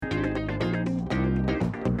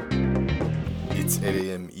It's 8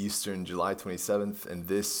 a.m. Eastern, July 27th, and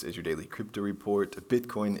this is your daily crypto report.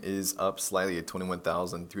 Bitcoin is up slightly at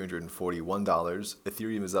 $21,341.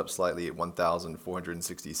 Ethereum is up slightly at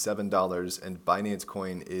 $1,467, and Binance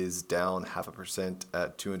Coin is down 0.5%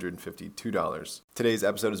 at $252. Today's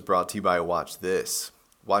episode is brought to you by Watch This.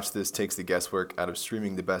 Watch This takes the guesswork out of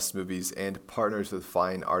streaming the best movies and partners with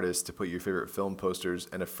fine artists to put your favorite film posters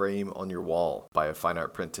and a frame on your wall. Buy a fine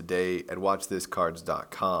art print today at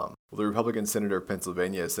watchthiscards.com. Well, the Republican senator of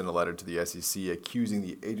Pennsylvania sent a letter to the SEC accusing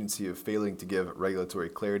the agency of failing to give regulatory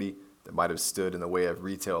clarity that might have stood in the way of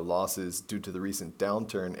retail losses due to the recent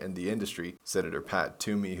downturn in the industry. Senator Pat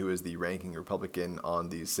Toomy, who is the ranking Republican on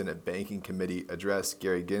the Senate Banking Committee, addressed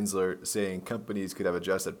Gary Gensler, saying companies could have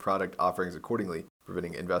adjusted product offerings accordingly,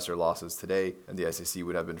 preventing investor losses today, and the SEC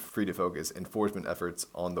would have been free to focus enforcement efforts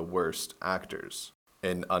on the worst actors.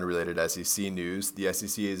 In unrelated SEC news, the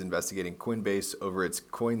SEC is investigating Coinbase over its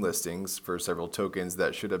coin listings for several tokens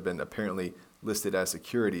that should have been apparently listed as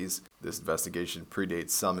securities. This investigation predates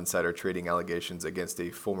some insider trading allegations against a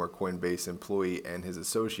former Coinbase employee and his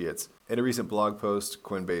associates. In a recent blog post,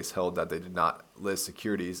 Coinbase held that they did not list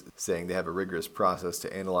securities, saying they have a rigorous process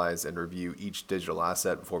to analyze and review each digital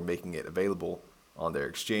asset before making it available on their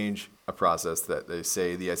exchange, a process that they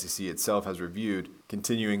say the SEC itself has reviewed.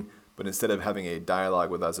 Continuing, but instead of having a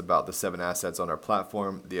dialogue with us about the 7 assets on our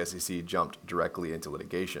platform, the SEC jumped directly into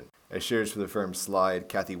litigation. As shares for the firm slide,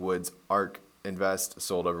 Cathie Wood's ARK Invest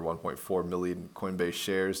sold over 1.4 million Coinbase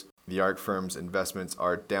shares. The ARK firm's investments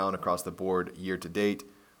are down across the board year to date.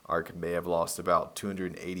 ARK may have lost about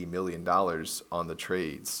 $280 million on the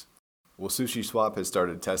trades. Well, SushiSwap has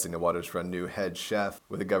started testing the waters for a new head chef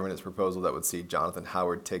with a governance proposal that would see Jonathan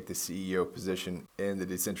Howard take the CEO position in the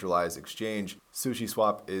decentralized exchange.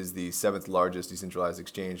 SushiSwap is the 7th largest decentralized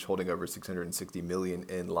exchange, holding over $660 million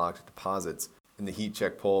in locked deposits. In the heat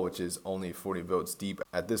check poll, which is only 40 votes deep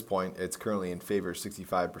at this point, it's currently in favor of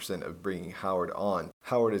 65% of bringing Howard on.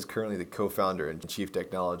 Howard is currently the co-founder and chief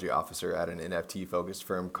technology officer at an NFT-focused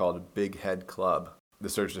firm called Big Head Club. The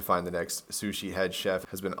search to find the next sushi head chef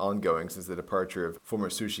has been ongoing since the departure of former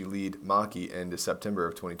sushi lead Maki in September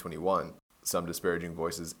of 2021. Some disparaging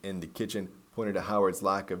voices in the kitchen pointed to Howard's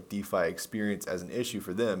lack of DeFi experience as an issue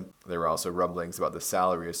for them. There were also rumblings about the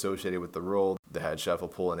salary associated with the role. The head chef will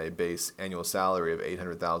pull in a base annual salary of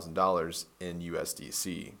 $800,000 in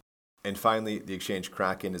USDC. And finally, the exchange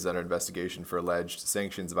Kraken is under investigation for alleged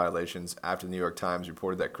sanctions violations after the New York Times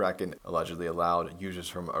reported that Kraken allegedly allowed users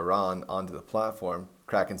from Iran onto the platform.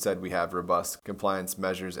 Kraken said, "We have robust compliance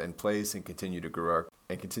measures in place and continue to grow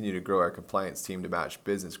our compliance team to match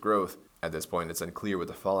business growth." At this point, it's unclear what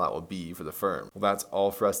the fallout will be for the firm. Well, that's all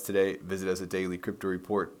for us today. Visit us at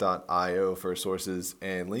dailycryptoreport.io for sources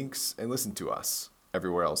and links, and listen to us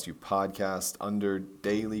everywhere else you podcast under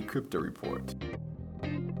Daily Crypto Report.